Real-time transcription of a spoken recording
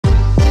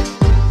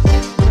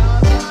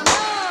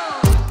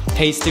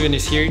Hey, Steven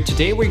is here.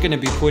 Today we're gonna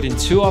be putting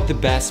two of the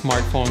best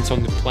smartphones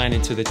on the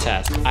planet to the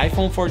test,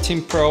 iPhone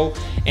 14 Pro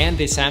and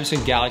the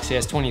Samsung Galaxy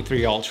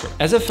S23 Ultra.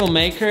 As a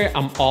filmmaker,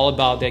 I'm all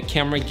about that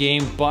camera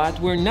game, but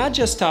we're not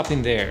just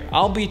stopping there.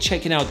 I'll be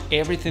checking out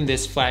everything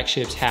these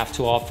flagships have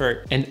to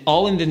offer, and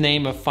all in the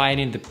name of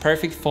finding the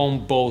perfect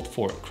phone both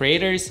for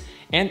creators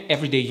and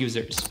everyday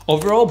users.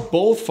 Overall,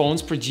 both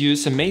phones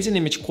produce amazing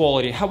image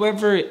quality.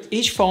 However,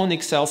 each phone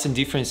excels in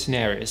different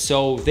scenarios,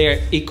 so they're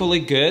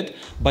equally good,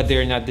 but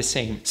they're not the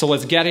same. So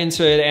let's get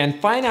into it and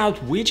find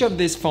out which of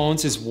these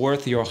phones is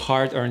worth your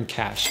hard-earned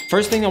cash.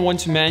 First thing I want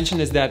to mention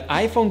is that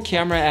iPhone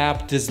camera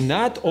app does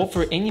not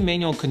offer any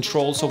manual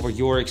controls over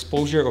your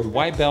exposure or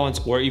white balance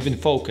or even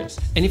focus.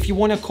 And if you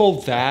want to call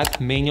that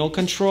manual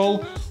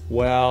control,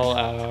 well,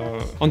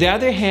 on the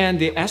other hand,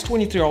 the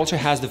S23 Ultra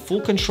has the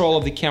full control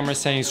of the camera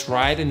settings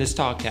right in the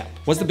stock app.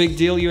 What's the big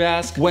deal, you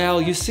ask?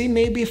 Well, you see,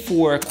 maybe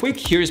for a quick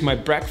here's my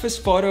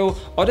breakfast photo,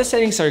 all the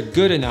settings are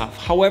good enough.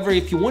 However,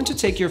 if you want to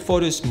take your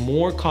photos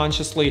more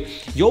consciously,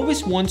 you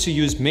always want to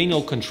use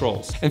manual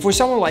controls. And for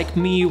someone like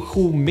me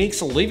who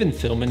makes a living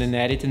filming and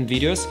editing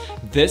videos,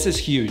 this is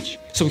huge.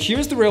 So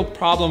here's the real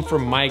problem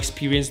from my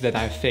experience that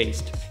I've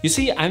faced. You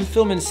see, I'm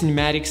filming a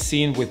cinematic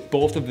scene with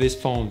both of these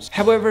phones.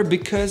 However,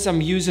 because I'm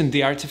using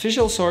the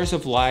artificial source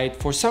of light,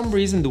 for some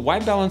reason the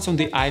white balance on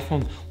the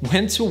iPhone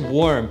went too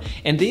warm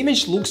and the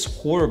image looks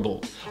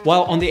horrible.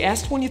 While on the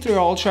S23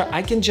 Ultra,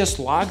 I can just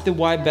lock the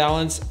white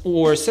balance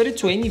or set it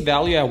to any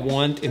value I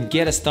want and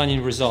get a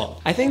stunning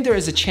result. I think there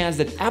is a chance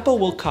that Apple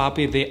will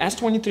copy the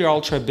S23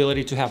 Ultra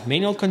ability to have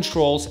manual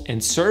controls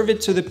and serve it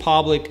to the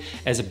public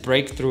as a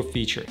breakthrough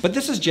feature. But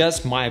this is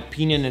just my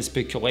opinion and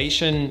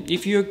speculation.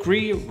 If you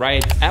agree,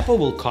 right, Apple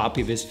will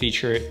copy this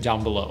feature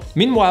down below.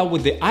 Meanwhile,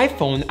 with the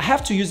iPhone, I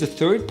have to use a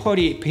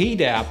third-party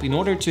paid app in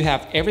order to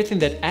have everything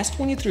that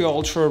S23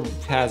 Ultra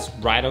has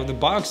right out of the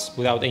box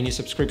without any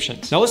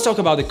subscriptions. Now let's talk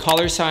about the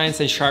color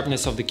science and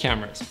sharpness of the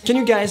cameras. Can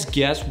you guys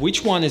guess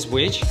which one is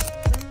which?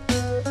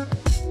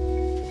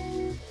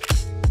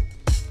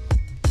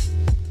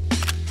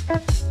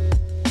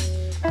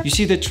 You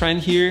see the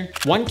trend here?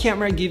 One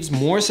camera gives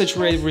more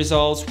saturated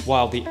results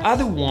while the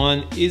other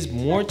one is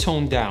more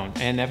toned down.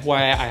 And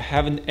FYI, I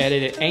haven't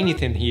edited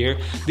anything here.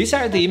 These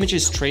are the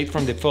images straight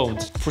from the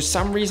phones. For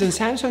some reason,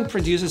 Samsung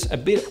produces a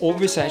bit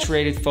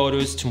oversaturated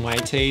photos to my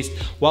taste,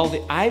 while the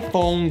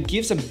iPhone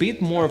gives a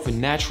bit more of a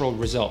natural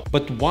result.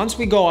 But once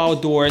we go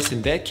outdoors,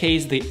 in that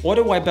case, the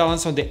auto white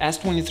balance on the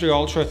S23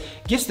 Ultra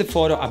gives the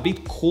photo a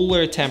bit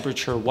cooler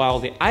temperature, while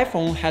the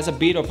iPhone has a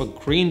bit of a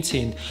green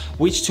tint,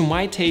 which to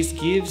my taste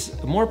gives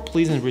a more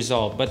pleasant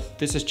result, but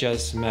this is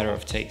just a matter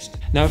of taste.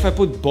 Now, if I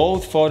put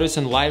both photos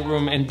in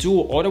Lightroom and do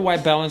auto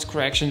white balance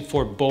correction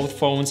for both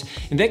phones,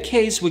 in that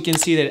case we can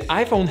see that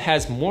iPhone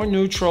has more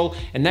neutral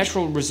and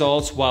natural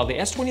results, while the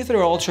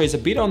S23 Ultra is a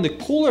bit on the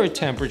cooler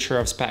temperature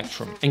of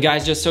spectrum. And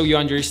guys, just so you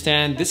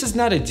understand, this is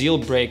not a deal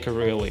breaker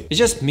really. It's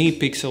just me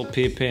pixel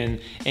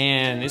peeping,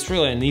 and it's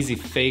really an easy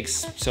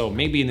fix, so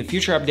maybe in the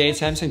future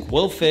updates Samsung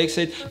will fix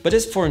it, but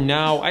as for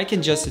now, I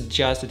can just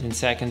adjust it in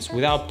seconds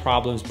without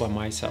problems by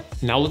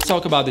myself. Now let's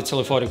talk about the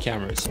telephoto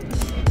cameras.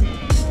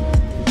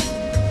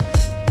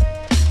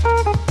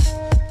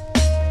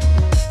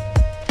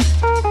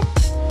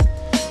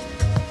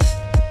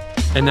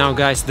 And now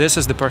guys, this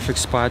is the perfect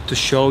spot to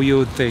show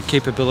you the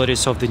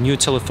capabilities of the new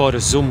telephoto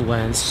zoom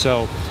lens.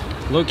 So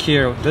look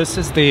here, this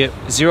is the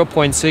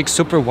 0.6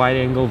 super wide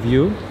angle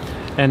view,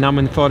 and I'm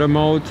in photo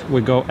mode. We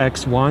go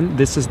X1.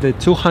 This is the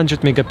 200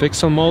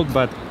 megapixel mode,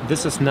 but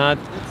this is not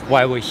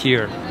why we're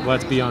here,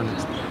 let's be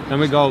honest. Then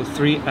we go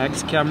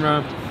 3X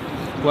camera.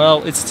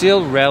 Well, it's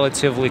still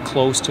relatively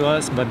close to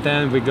us, but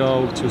then we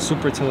go to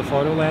super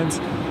telephoto lens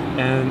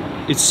and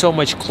it's so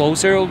much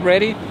closer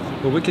already,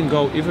 but we can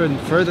go even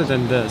further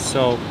than this.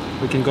 So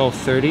we can go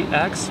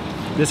 30X.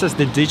 This is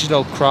the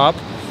digital crop.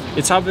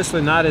 It's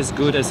obviously not as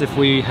good as if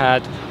we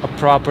had a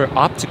proper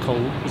optical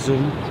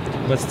zoom,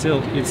 but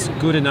still it's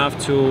good enough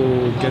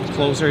to get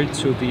closer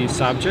to the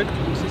subject.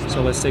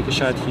 So let's take a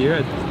shot here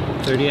at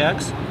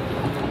 30X,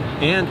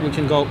 and we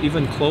can go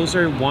even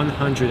closer,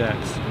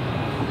 100X.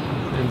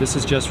 And this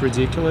is just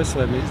ridiculous.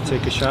 Let me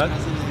take a shot.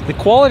 The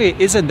quality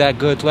isn't that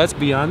good, let's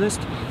be honest.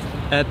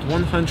 At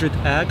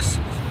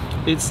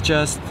 100X, it's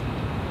just,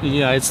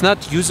 yeah, it's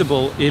not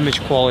usable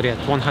image quality at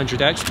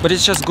 100X, but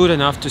it's just good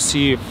enough to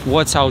see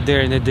what's out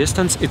there in the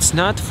distance. It's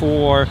not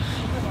for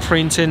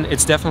printing,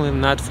 it's definitely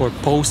not for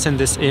posting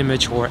this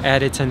image or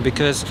editing,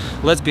 because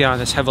let's be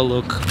honest, have a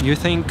look. You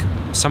think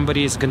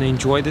somebody is gonna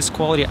enjoy this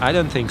quality? I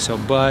don't think so,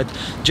 but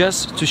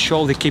just to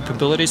show the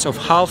capabilities of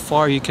how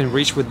far you can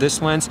reach with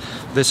this lens,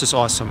 this is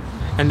awesome.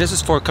 And this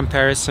is for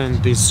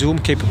comparison the zoom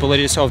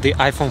capabilities of the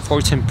iPhone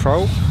 14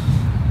 Pro.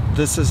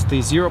 This is the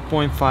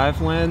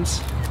 0.5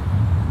 lens,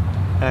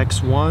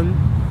 X1,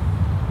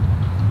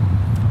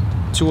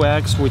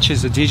 2X, which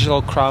is a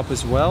digital crop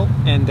as well,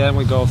 and then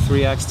we go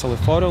 3X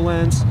telephoto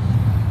lens,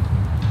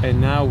 and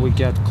now we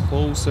get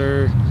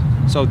closer.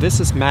 So this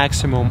is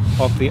maximum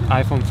of the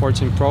iPhone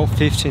 14 Pro,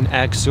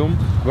 15X zoom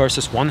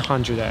versus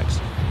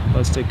 100X.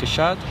 Let's take a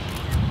shot.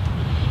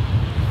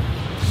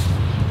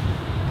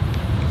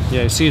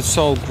 Yeah, you see it's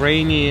so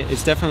grainy.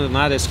 It's definitely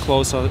not as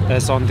close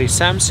as on the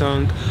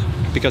Samsung,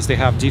 because they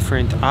have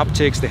different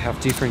optics, they have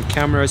different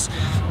cameras,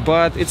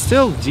 but it's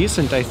still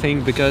decent, I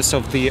think, because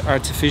of the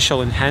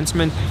artificial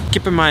enhancement.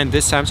 Keep in mind,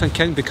 this Samsung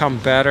can become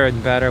better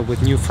and better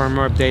with new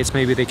firmware updates.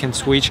 Maybe they can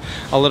switch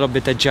a little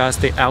bit, adjust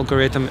the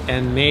algorithm,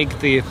 and make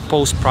the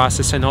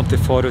post-processing of the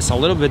photos a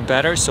little bit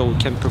better, so it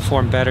can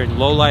perform better in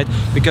low light.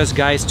 Because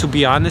guys, to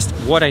be honest,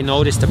 what I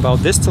noticed about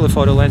this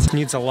telephoto lens,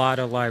 needs a lot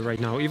of light right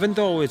now, even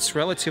though it's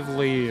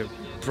relatively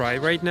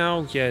bright right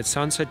now. Yeah, it's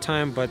sunset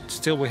time, but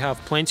still we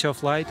have plenty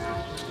of light.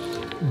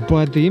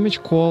 But the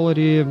image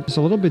quality is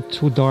a little bit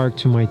too dark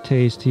to my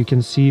taste. You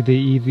can see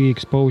the EV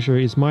exposure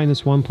is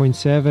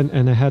 -1.7,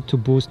 and I had to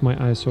boost my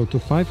ISO to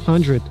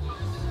 500.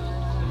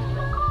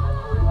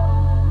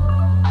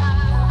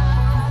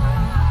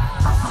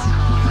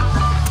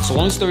 So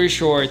long story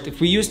short,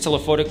 if we use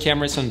telephoto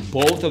cameras on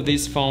both of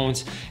these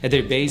phones at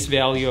their base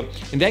value,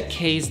 in that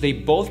case they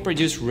both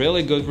produce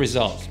really good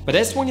results. But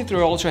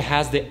S23 Ultra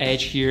has the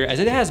edge here, as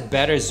it has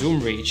better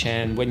zoom reach,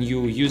 and when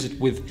you use it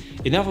with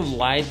enough of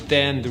light,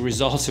 then the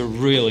results are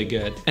really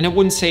good. And I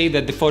wouldn't say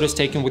that the photos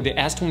taken with the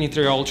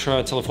S23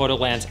 Ultra telephoto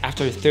lens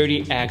after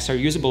 30x are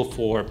usable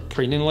for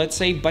printing, let's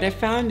say, but I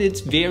found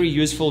it's very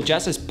useful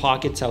just as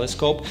pocket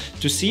telescope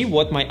to see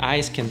what my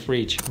eyes can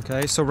reach.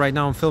 Okay, so right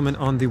now I'm filming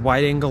on the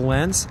wide angle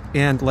lens,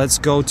 and let's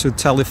go to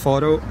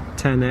telephoto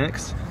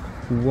 10x.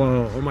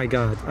 Whoa, oh my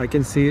god, I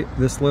can see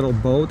this little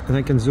boat, and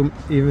I can zoom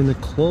even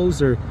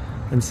closer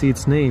and see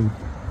its name.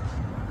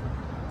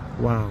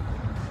 Wow,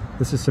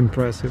 this is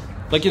impressive.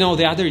 Like, you know,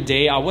 the other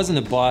day I was in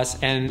a bus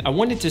and I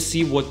wanted to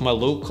see what my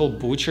local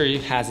butcher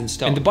has in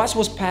stock. And the bus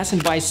was passing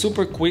by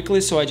super quickly,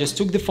 so I just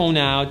took the phone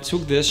out,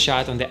 took this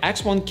shot on the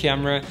X1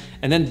 camera,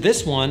 and then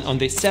this one on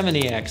the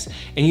 70X.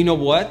 And you know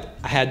what?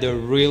 I had a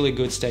really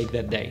good steak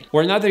that day.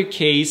 Or another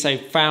case, I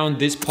found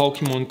this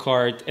Pokemon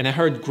card and I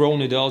heard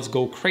grown adults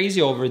go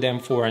crazy over them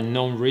for an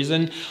unknown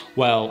reason.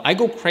 Well, I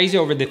go crazy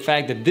over the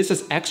fact that this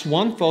is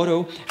X1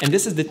 photo and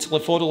this is the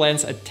telephoto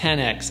lens at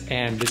 10x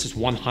and this is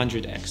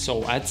 100x.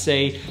 So I'd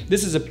say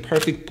this is a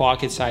perfect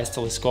pocket-sized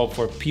telescope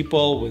for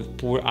people with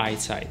poor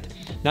eyesight.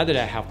 Not that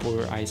I have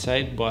poor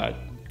eyesight, but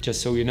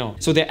just so you know.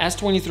 So the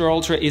S23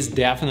 Ultra is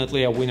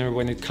definitely a winner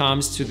when it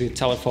comes to the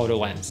telephoto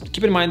lens.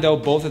 Keep in mind though,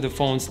 both of the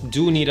phones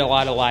do need a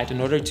lot of light in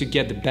order to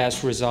get the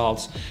best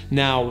results.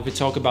 Now, if we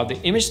talk about the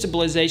image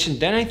stabilization,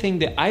 then I think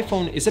the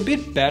iPhone is a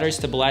bit better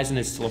stabilizing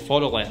its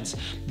telephoto lens.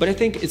 But I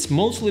think it's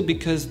mostly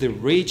because the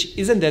reach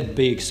isn't that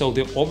big, so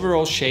the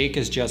overall shake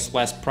is just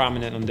less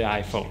prominent on the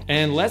iPhone.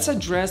 And let's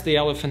address the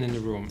elephant in the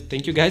room.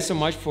 Thank you guys so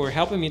much for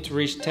helping me to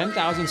reach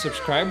 10,000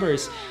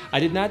 subscribers. I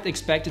did not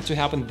expect it to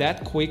happen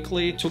that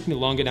quickly. It took me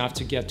long enough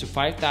to get to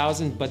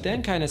 5,000, but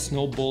then kind of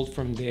snowballed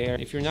from there.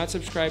 If you're not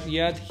subscribed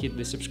yet, hit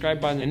the subscribe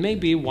button, and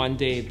maybe one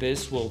day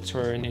this will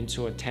turn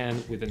into a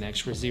 10 with an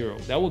extra 0.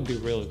 That would be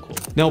really cool.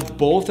 Now,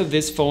 both of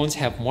these phones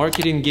have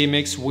marketing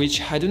gimmicks,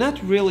 which I do not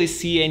really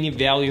see any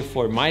value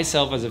for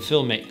myself as a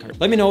filmmaker.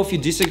 Let me know if you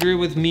disagree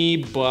with me,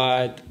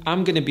 but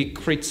I'm gonna be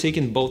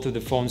critiquing both of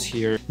the phones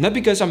here. Not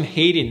because I'm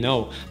hating,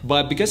 no,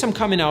 but because I'm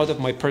coming out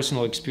of my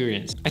personal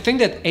experience. I think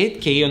that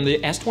 8K on the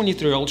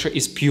S23 Ultra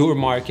is pure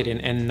marketing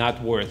and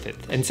not worth it.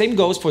 And same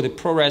goes for the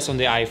ProRes on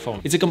the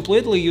iPhone. It's a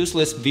completely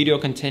useless video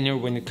container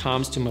when it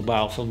comes to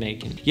mobile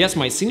filmmaking. Yes,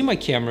 my cinema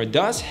camera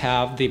does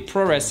have the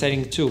ProRes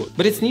setting too,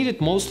 but it's needed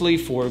mostly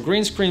for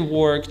green screen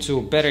work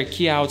to better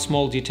key out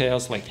small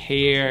details like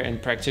hair,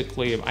 and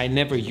practically I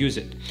never use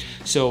it.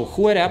 So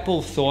who at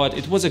Apple thought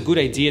it was a good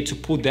idea to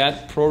put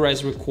that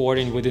ProRes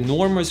recording with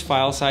enormous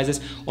file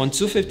sizes on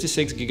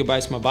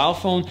 256GB mobile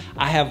phone?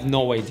 I have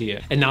no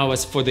idea. And now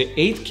as for the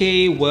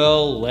 8K,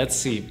 well, let's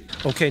see.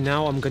 Okay,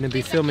 now I'm gonna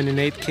be filming in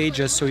 8K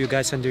just so you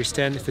guys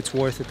understand if it's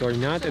worth it or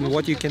not and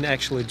what you can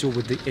actually do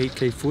with the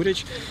 8K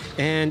footage.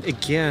 And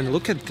again,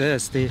 look at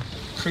this, the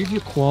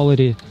preview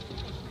quality.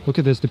 Look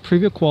at this, the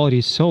preview quality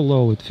is so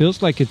low. It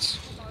feels like it's,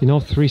 you know,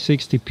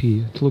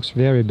 360p. It looks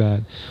very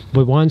bad.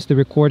 But once the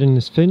recording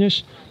is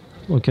finished,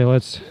 okay,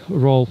 let's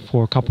roll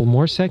for a couple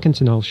more seconds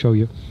and I'll show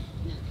you.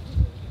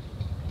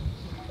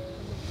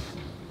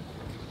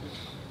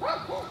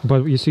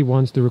 But you see,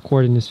 once the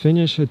recording is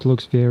finished, it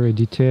looks very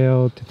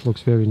detailed, it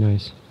looks very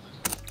nice.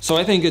 So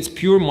I think it's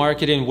pure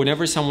marketing.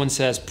 Whenever someone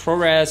says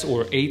ProRes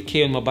or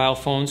 8K on mobile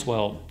phones,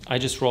 well, I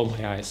just roll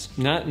my eyes.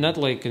 Not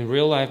like in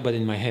real life, but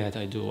in my head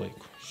I do like...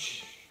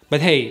 But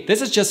hey,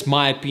 this is just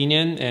my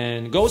opinion,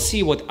 and go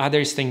see what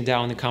others think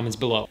down in the comments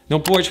below. Now,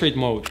 portrait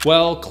mode.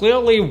 Well,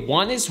 clearly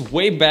one is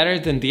way better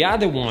than the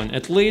other one,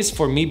 at least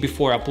for me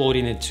before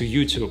uploading it to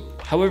YouTube.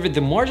 However,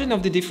 the margin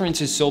of the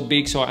difference is so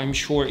big, so I'm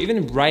sure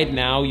even right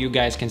now you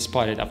guys can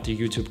spot it after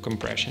YouTube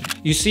compression.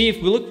 You see, if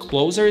we look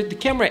closer, the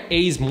camera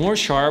A is more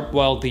sharp,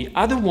 while the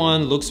other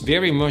one looks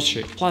very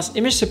mushy. Plus,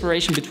 image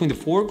separation between the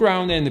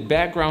foreground and the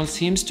background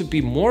seems to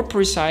be more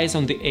precise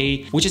on the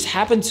A, which has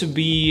happened to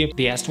be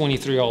the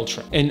S23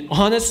 Ultra. And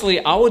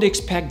honestly, I would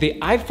expect the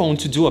iPhone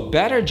to do a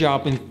better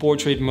job in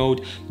portrait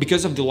mode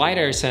because of the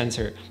LiDAR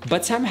sensor.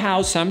 But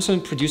somehow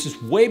Samsung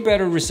produces way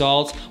better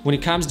results when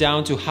it comes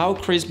down to how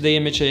crisp the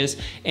image is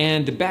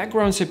and the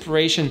background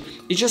separation,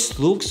 it just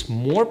looks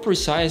more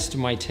precise to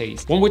my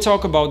taste. When we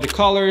talk about the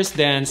colors,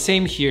 then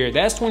same here. The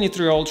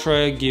S23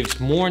 Ultra gives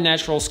more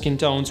natural skin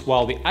tones,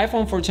 while the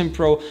iPhone 14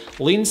 Pro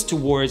leans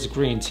towards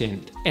green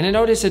tint. And I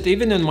noticed that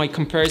even in my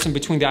comparison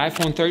between the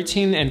iPhone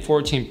 13 and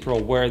 14 Pro,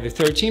 where the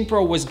 13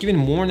 Pro was giving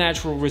more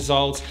natural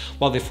results,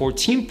 while the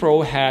 14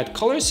 Pro had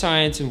color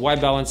science and white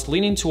balance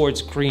leaning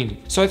towards green.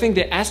 So I think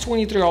the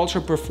S23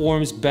 Ultra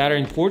performs better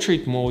in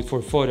portrait mode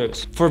for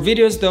photos. For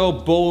videos though,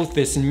 both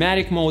the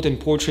cinematic mode and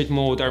portrait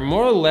mode are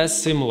more or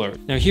less similar.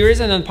 Now here is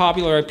an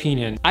unpopular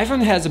opinion.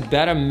 iPhone has a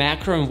better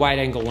macro and wide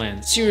angle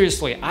lens.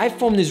 Seriously,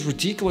 iPhone is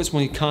ridiculous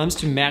when it comes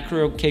to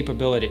macro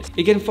capabilities.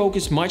 It can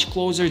focus much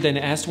closer than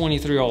the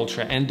S23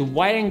 Ultra, and the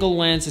wide angle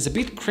lens is a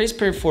bit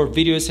crisper for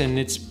videos and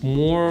it's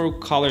more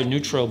color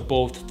neutral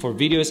both for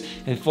videos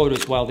and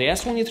photos, while the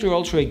S23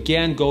 Ultra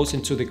again goes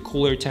into the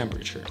cooler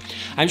temperature.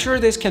 I'm sure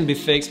this can be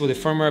fixed with the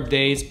firmware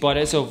updates, but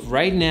as of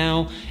right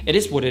now, it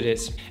is what it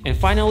is. And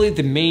finally,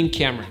 the main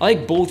camera. I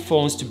like both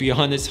phones to be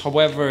honest.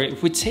 However,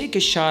 if we take a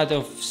shot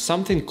of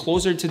something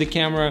closer to the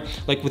camera,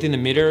 like within a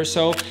meter or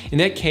so, in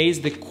that case,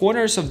 the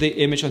corners of the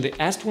image on the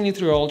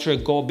S23 Ultra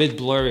go a bit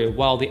blurry,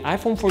 while the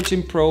iPhone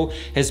 14 Pro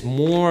has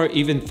more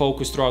even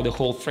focus throughout the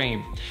whole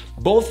frame.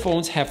 Both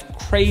phones have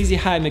crazy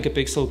high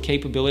megapixel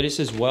capabilities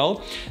as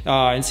well,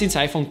 and since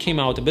iPhone came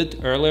out a bit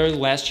earlier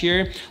last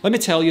year, let me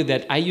tell you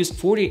that I used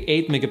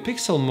 48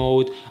 megapixel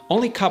mode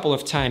only a couple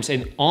of times,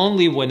 and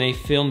only when I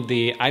filmed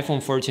the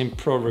iPhone 14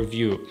 Pro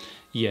review.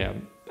 Yeah,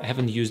 I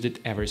haven't used it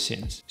ever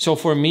since. So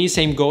for me,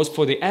 same goes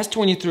for the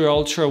S23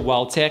 Ultra.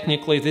 While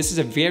technically this is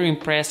a very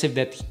impressive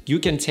that you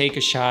can take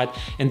a shot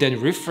and then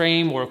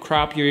reframe or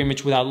crop your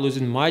image without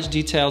losing much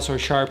details or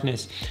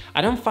sharpness,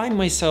 I don't find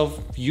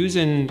myself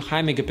using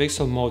high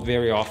megapixel mode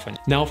very often.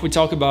 Now if we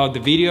talk about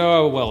the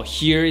video, well,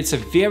 here it's a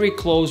very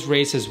close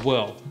race as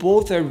well.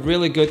 Both are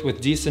really good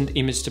with decent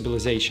image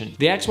stabilization.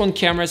 The X1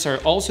 cameras are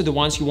also the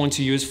ones you want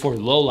to use for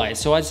low light,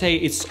 so I'd say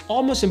it's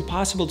almost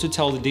impossible to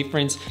tell the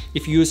difference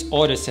if you use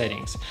auto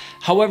settings.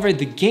 However,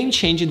 the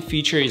game-changing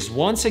feature is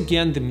once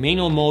again the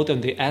manual mode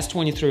on the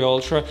S23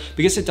 Ultra,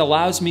 because it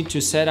allows me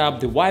to set up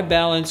the white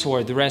balance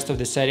or the rest of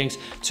the settings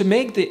to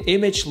make the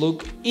image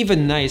look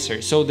even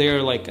nicer. So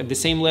they're like at the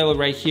same level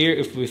right here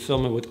if we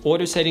film it with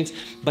auto settings,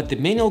 but the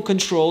manual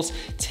controls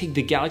take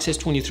the Galaxy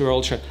S23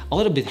 Ultra a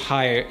little bit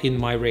higher in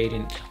my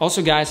rating.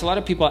 Also guys, a lot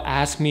of people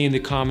ask me in the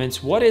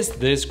comments, what is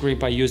this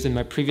grip I used in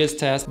my previous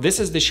test? This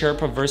is the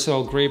Sherpa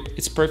Versatile Grip.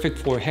 It's perfect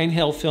for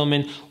handheld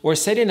filming or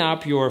setting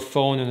up your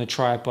phone on a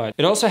tripod.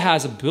 It also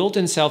has a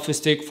built-in selfie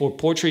stick for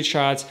portrait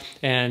shots.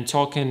 And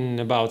talking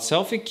about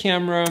selfie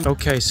camera,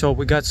 okay, so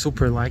we got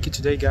super lucky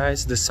today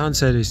guys. The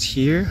sunset is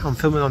here. I'm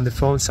filming on the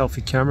phone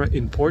selfie camera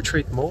in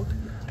portrait mode.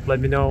 Let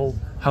me know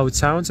how it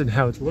sounds and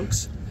how it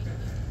looks.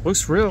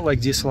 Looks really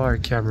like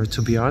DSLR camera,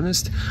 to be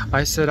honest.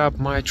 I set up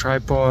my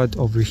tripod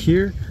over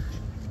here,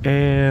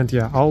 and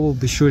yeah, I will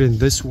be shooting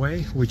this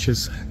way, which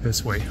is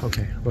this way.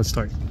 Okay, let's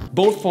start.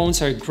 Both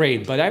phones are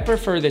great, but I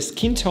prefer the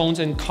skin tones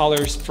and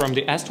colors from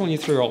the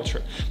S23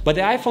 Ultra. But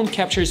the iPhone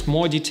captures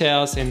more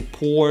details and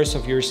pores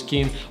of your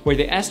skin, where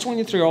the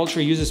S23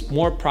 Ultra uses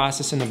more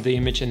processing of the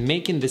image and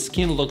making the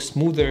skin look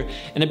smoother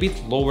and a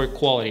bit lower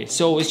quality.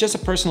 So it's just a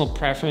personal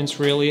preference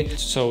really,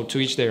 so to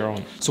each their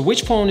own. So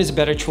which phone is a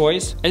better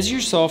choice? As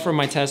you saw from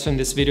my test in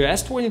this video,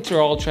 S23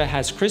 Ultra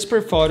has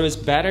crisper photos,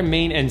 better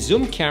main and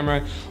zoom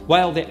camera,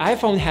 while the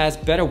iPhone has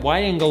better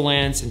wide angle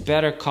lens and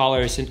better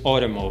colors in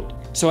auto mode.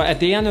 So at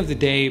the end of the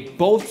day,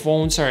 both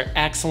phones are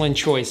excellent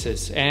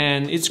choices,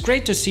 and it's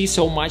great to see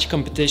so much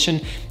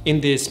competition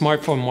in the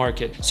smartphone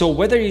market. So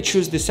whether you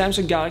choose the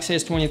Samsung Galaxy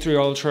S23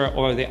 Ultra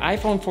or the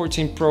iPhone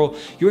 14 Pro,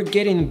 you're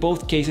getting in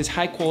both cases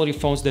high quality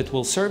phones that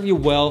will serve you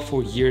well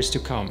for years to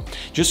come.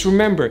 Just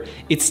remember,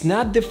 it's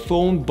not the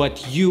phone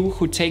but you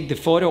who take the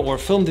photo or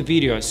film the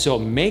video, so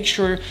make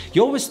sure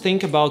you always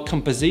think about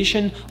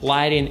composition,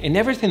 lighting and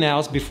everything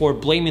else before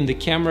blaming the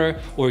camera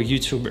or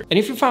YouTuber. And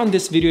if you found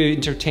this video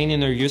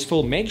entertaining or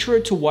useful, make sure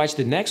to watch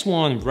the next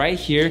one right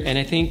here, and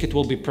I think it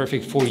will be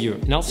perfect for you.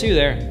 And I'll see you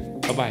there.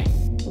 Bye bye.